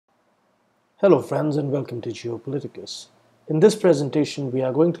Hello friends and welcome to Geopolitics. In this presentation we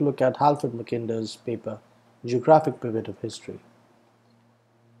are going to look at Halford Mackinder's paper Geographic Pivot of History.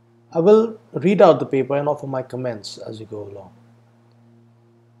 I will read out the paper and offer my comments as we go along.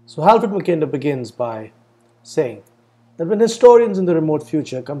 So Halford Mackinder begins by saying that when historians in the remote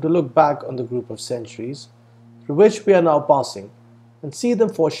future come to look back on the group of centuries through which we are now passing and see them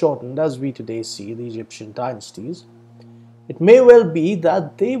foreshortened as we today see the Egyptian dynasties, it may well be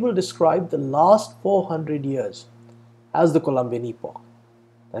that they will describe the last 400 years as the Columbian epoch,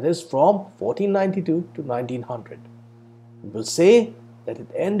 that is from 1492 to 1900. It will say that it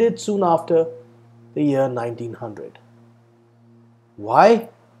ended soon after the year 1900. Why?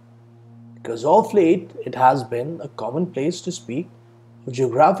 Because of late it has been a commonplace to speak of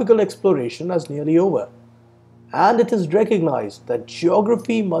geographical exploration as nearly over, and it is recognized that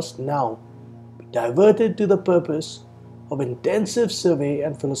geography must now be diverted to the purpose of intensive survey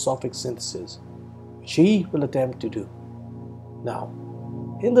and philosophic synthesis, which he will attempt to do. Now,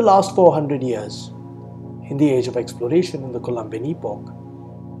 in the last 400 years, in the age of exploration in the Columbian epoch,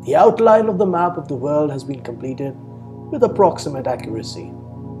 the outline of the map of the world has been completed with approximate accuracy.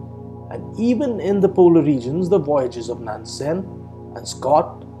 And even in the polar regions, the voyages of Nansen and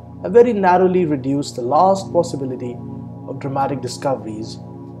Scott have very narrowly reduced the last possibility of dramatic discoveries,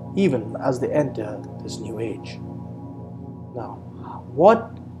 even as they enter this new age. Now,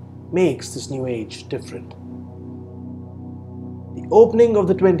 what makes this new age different? The opening of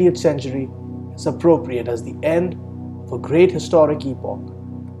the 20th century is appropriate as the end of a great historic epoch,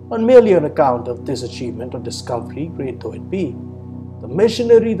 not merely on account of this achievement or discovery, great though it be. The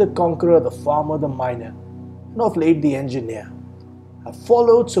missionary, the conqueror, the farmer, the miner, and of late the engineer have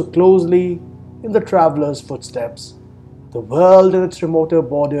followed so closely in the traveller's footsteps. The world and its remoter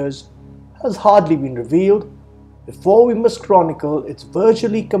borders has hardly been revealed before we must chronicle its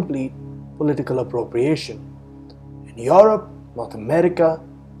virtually complete political appropriation. In Europe, North America,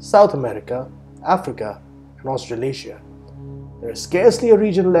 South America, Africa, and Australasia, there is scarcely a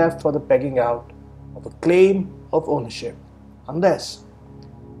region left for the pegging out of a claim of ownership, unless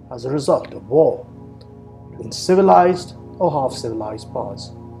as a result of war between civilized or half-civilized parts.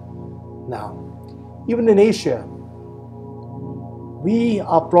 Now, even in Asia, we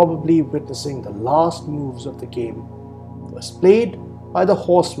are probably witnessing the last moves of the game first played by the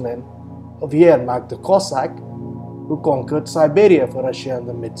horsemen of Yermak the Cossack, who conquered Siberia for Russia in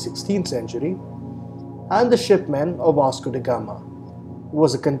the mid-16th century, and the shipmen of Vasco da Gama, who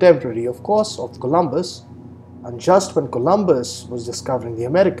was a contemporary, of course, of Columbus, and just when Columbus was discovering the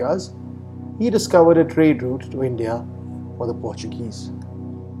Americas, he discovered a trade route to India for the Portuguese.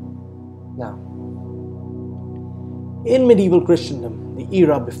 Now, in medieval Christendom, the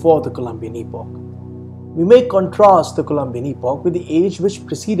era before the Columbian epoch, we may contrast the Columbian epoch with the age which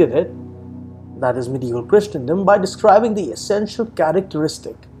preceded it, that is medieval Christendom, by describing the essential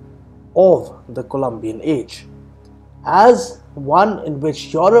characteristic of the Columbian age as one in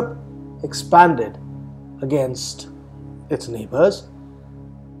which Europe expanded against its neighbors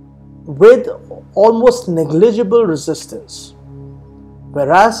with almost negligible resistance,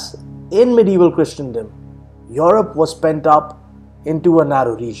 whereas in medieval Christendom, Europe was pent up into a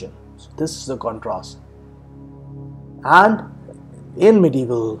narrow region. So this is the contrast. And in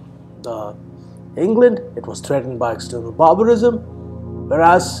medieval England, it was threatened by external barbarism,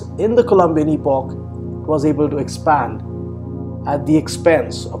 whereas in the Columbian epoch, it was able to expand at the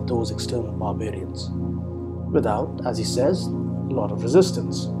expense of those external barbarians, without, as he says, a lot of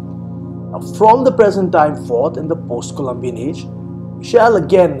resistance. Now, from the present time forth, in the post-Columbian age, we shall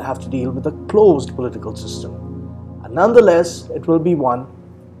again have to deal with a closed political system, and nonetheless it will be one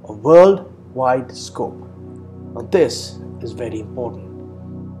of worldwide scope. Now this is very important,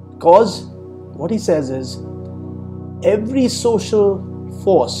 because what he says is every social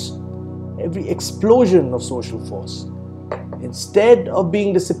force, every explosion of social force, instead of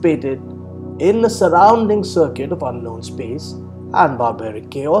being dissipated in a surrounding circuit of unknown space and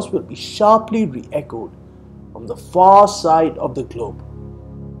barbaric chaos, will be sharply re-echoed from the far side of the globe,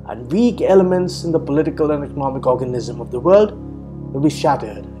 and weak elements in the political and economic organism of the world will be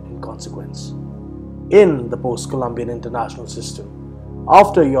shattered in consequence. In the post-Columbian international system,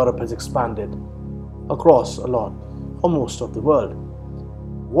 after Europe has expanded across a lot or most of the world,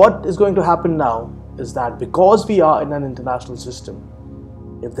 what is going to happen now is that because we are in an international system,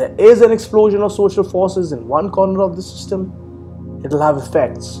 if there is an explosion of social forces in one corner of the system, it will have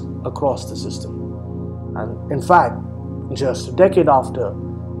effects across the system. And in fact, just a decade after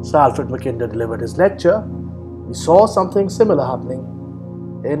Sir Halford Mackinder delivered his lecture, we saw something similar happening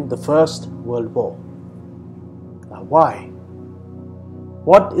in the First World War. Now why?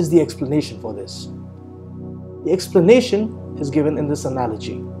 What is the explanation for this? The explanation is given in this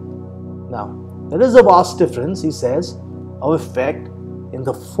analogy. Now, there is a vast difference, he says, of effect in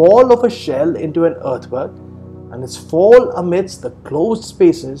the fall of a shell into an earthwork and its fall amidst the closed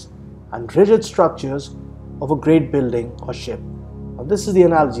spaces and rigid structures of a great building or ship. Now, this is the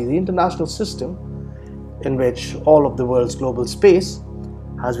analogy. The international system, in which all of the world's global space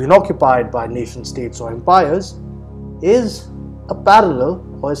has been occupied by nation states or empires, is a parallel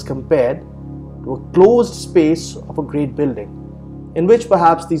or is compared to a closed space of a great building, in which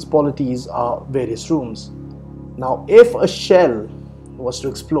perhaps these polities are various rooms. Now, if a shell was to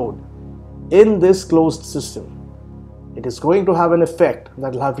explode in this closed system, it is going to have an effect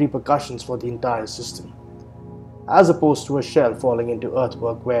that will have repercussions for the entire system, as opposed to a shell falling into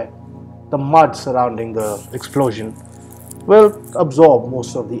earthwork where the mud surrounding the explosion will absorb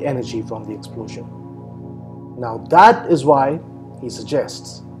most of the energy from the explosion. Now, that is why he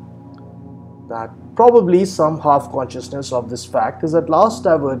suggests that probably some half-consciousness of this fact is at last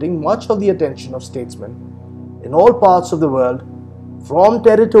diverting much of the attention of statesmen in all parts of the world from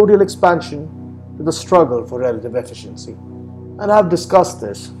territorial expansion to the struggle for relative efficiency. And I have discussed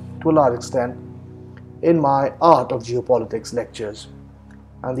this to a large extent in my Art of Geopolitics lectures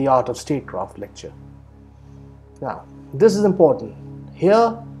and the Art of Statecraft lecture. Now, this is important.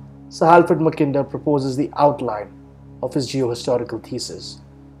 Here, Sir Halford Mackinder proposes the outline of his geohistorical thesis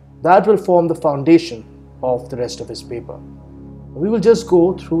that will form the foundation of the rest of his paper. We will just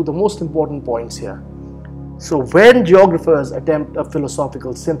go through the most important points here. So, when geographers attempt a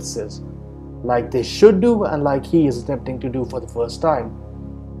philosophical synthesis, like they should do and like he is attempting to do for the first time,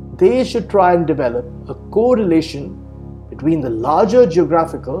 they should try and develop a correlation between the larger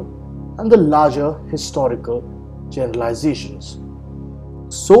geographical and the larger historical generalizations,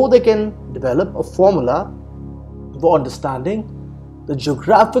 so they can develop a formula for understanding the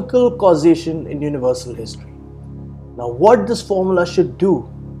geographical causation in universal history. Now, what this formula should do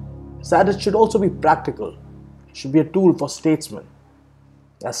is that it should also be practical. It should be a tool for statesmen,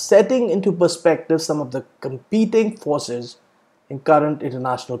 as setting into perspective some of the competing forces in current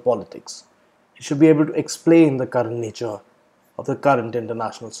international politics. It should be able to explain the current nature of the current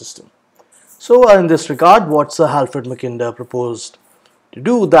international system. So, in this regard, what Sir Halford Mackinder proposed to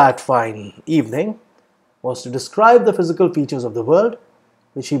do that fine evening was to describe the physical features of the world,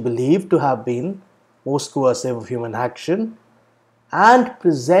 which he believed to have been most coercive of human action, and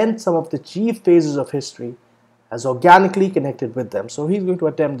present some of the chief phases of history as organically connected with them. So he's going to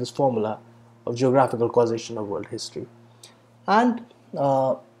attempt this formula of geographical causation of world history. And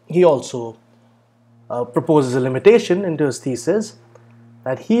he also proposes a limitation into his thesis,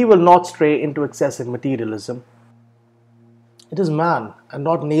 that he will not stray into excessive materialism. It is man and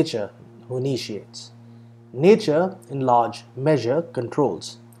not nature who initiates. Nature, in large measure,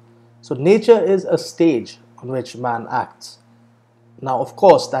 controls. So nature is a stage on which man acts. Now, of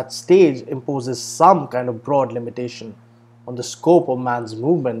course, that stage imposes some kind of broad limitation on the scope of man's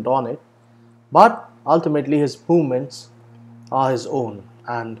movement on it, but ultimately his movements are his own,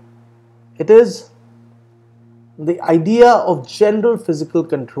 and it is the idea of general physical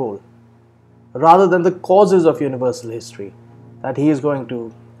control rather than the causes of universal history that he is going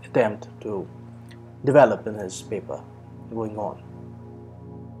to attempt to develop in his paper going on.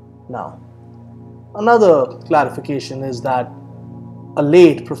 Now, another clarification is that a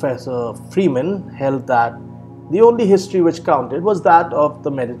late Professor Freeman held that the only history which counted was that of the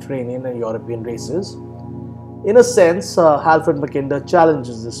Mediterranean and European races. In a sense, Halford Mackinder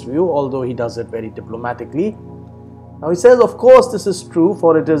challenges this view, although he does it very diplomatically. Now he says, of course this is true,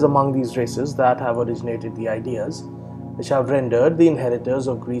 for it is among these races that have originated the ideas which have rendered the inheritors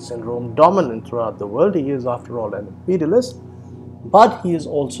of Greece and Rome dominant throughout the world. He is, after all, an imperialist, but he is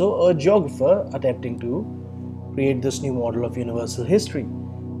also a geographer attempting to create this new model of universal history.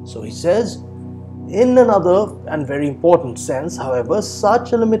 So he says, in another and very important sense, however,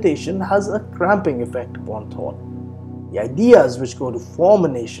 such a limitation has a cramping effect upon thought. The ideas which go to form a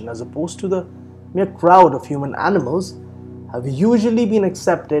nation, as opposed to the mere crowd of human animals, have usually been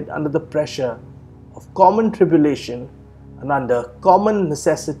accepted under the pressure of common tribulation and under common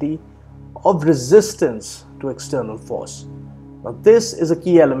necessity of resistance to external force. Now, this is a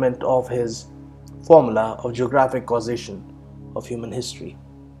key element of his formula of geographic causation of human history.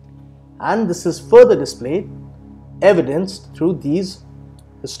 And this is further displayed, evidenced through these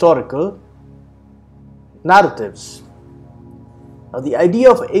historical narratives. Now, the idea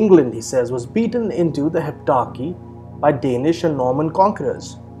of England, he says, was beaten into the heptarchy by Danish and Norman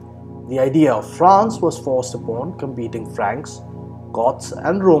conquerors. The idea of France was forced upon competing Franks, Goths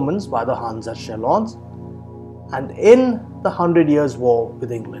and Romans by the Huns at Chalons. and in the 100 Years' War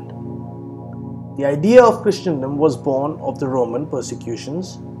with England. The idea of Christendom was born of the Roman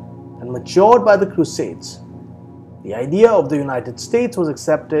persecutions and matured by the Crusades. The idea of the United States was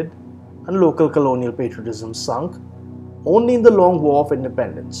accepted and local colonial patriotism sunk only in the long War of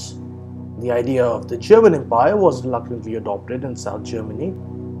Independence. The idea of the German Empire was reluctantly adopted in South Germany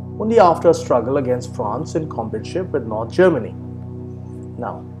only after a struggle against France in comradeship with North Germany.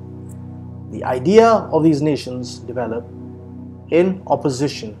 Now, the idea of these nations developed in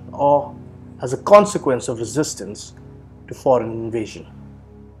opposition or as a consequence of resistance to foreign invasion.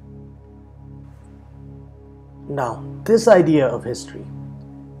 Now, this idea of history,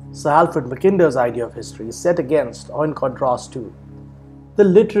 Sir Halford Mackinder's idea of history, is set against or in contrast to the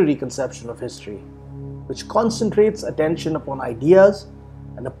literary conception of history, which concentrates attention upon ideas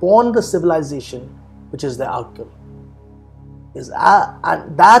and upon the civilization which is the outcome.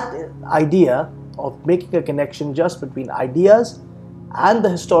 And that idea of making a connection just between ideas and the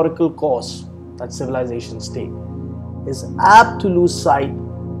historical course that civilizations take is apt to lose sight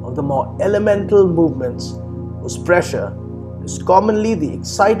of the more elemental movements whose pressure is commonly the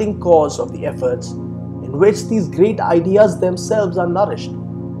exciting cause of the efforts in which these great ideas themselves are nourished.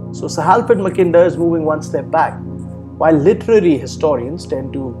 So Sir Halford Mackinder is moving one step back. While literary historians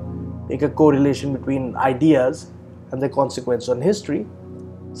tend to make a correlation between ideas and their consequence on history,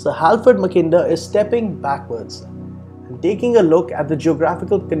 Sir Halford Mackinder is stepping backwards and taking a look at the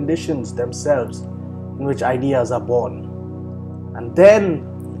geographical conditions themselves in which ideas are born, and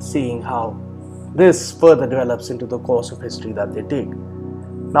then seeing how this further develops into the course of history that they take.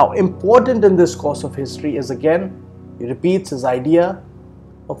 Now, important in this course of history is again, he repeats his idea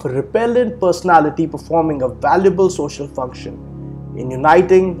of a repellent personality performing a valuable social function in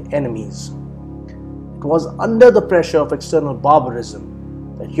uniting enemies. It was under the pressure of external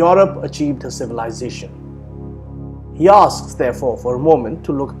barbarism that Europe achieved her civilization. He asks, therefore, for a moment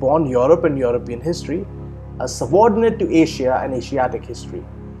to look upon Europe and European history as subordinate to Asia and Asiatic history.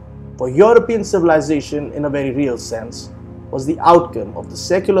 For European civilization, in a very real sense, was the outcome of the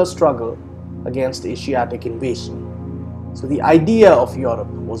secular struggle against Asiatic invasion. So the idea of Europe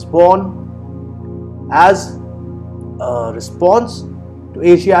was born as a response to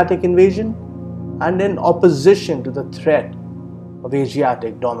Asiatic invasion and in opposition to the threat of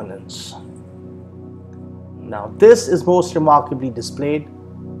Asiatic dominance. Now, this is most remarkably displayed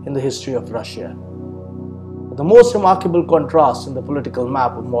in the history of Russia. The most remarkable contrast in the political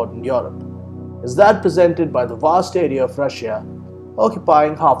map of modern Europe is that presented by the vast area of Russia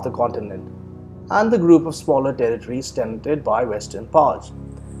occupying half the continent and the group of smaller territories tenanted by Western powers.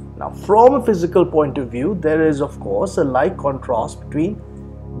 Now, from a physical point of view, there is of course a like contrast between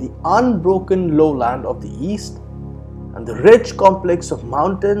the unbroken lowland of the east and the rich complex of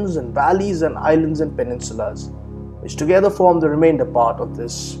mountains and valleys and islands and peninsulas, which together form the remainder part of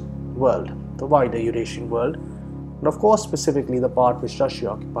this world, the wider Eurasian world, and of course specifically the part which Russia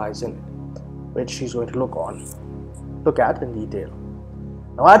occupies in it, which he's going to look at in detail.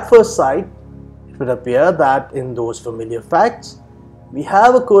 Now, at first sight, it would appear that in those familiar facts, we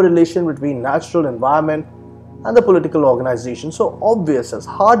have a correlation between natural environment and the political organization so obvious as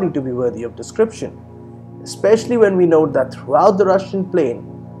hardly to be worthy of description, especially when we note that throughout the Russian plain,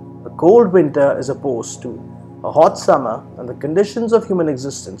 a cold winter is opposed to a hot summer, and the conditions of human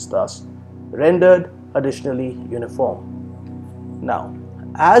existence thus rendered additionally uniform. Now,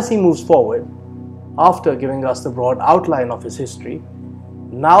 as he moves forward, after giving us the broad outline of his history,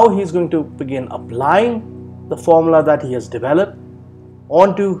 now he's going to begin applying the formula that he has developed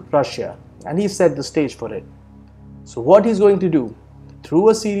onto Russia, and he set the stage for it. So what he's going to do, through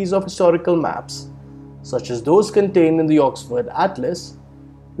a series of historical maps, such as those contained in the Oxford Atlas,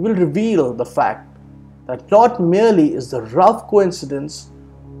 he will reveal the fact that not merely is the rough coincidence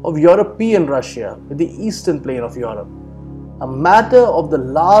of European Russia with the eastern plain of Europe a matter of the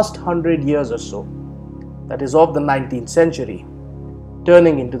last 100 years or so, that is of the 19th century,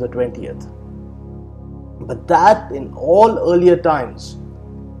 turning into the 20th, but that in all earlier times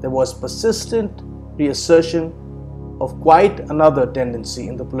there was persistent reassertion of quite another tendency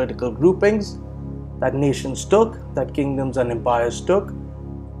in the political groupings that nations took, that kingdoms and empires took,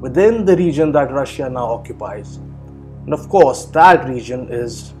 within the region that Russia now occupies. And of course, that region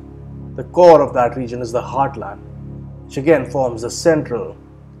is, the core of that region is the Heartland, which again forms the central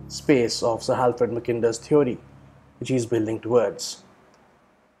space of Sir Halford Mackinder's theory, which he is building towards.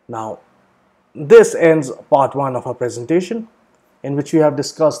 Now, this ends part 1 of our presentation, in which we have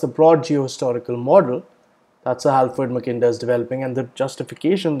discussed the broad geohistorical model that Sir Halford Mackinder is developing and the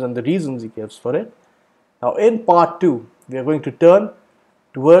justifications and the reasons he gives for it. Now, in part 2, we are going to turn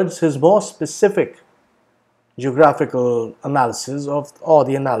towards his more specific geographical analysis of, or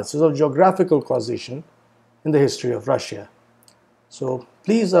the analysis of geographical causation in the history of Russia. So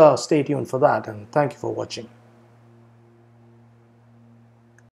please stay tuned for that, and thank you for watching.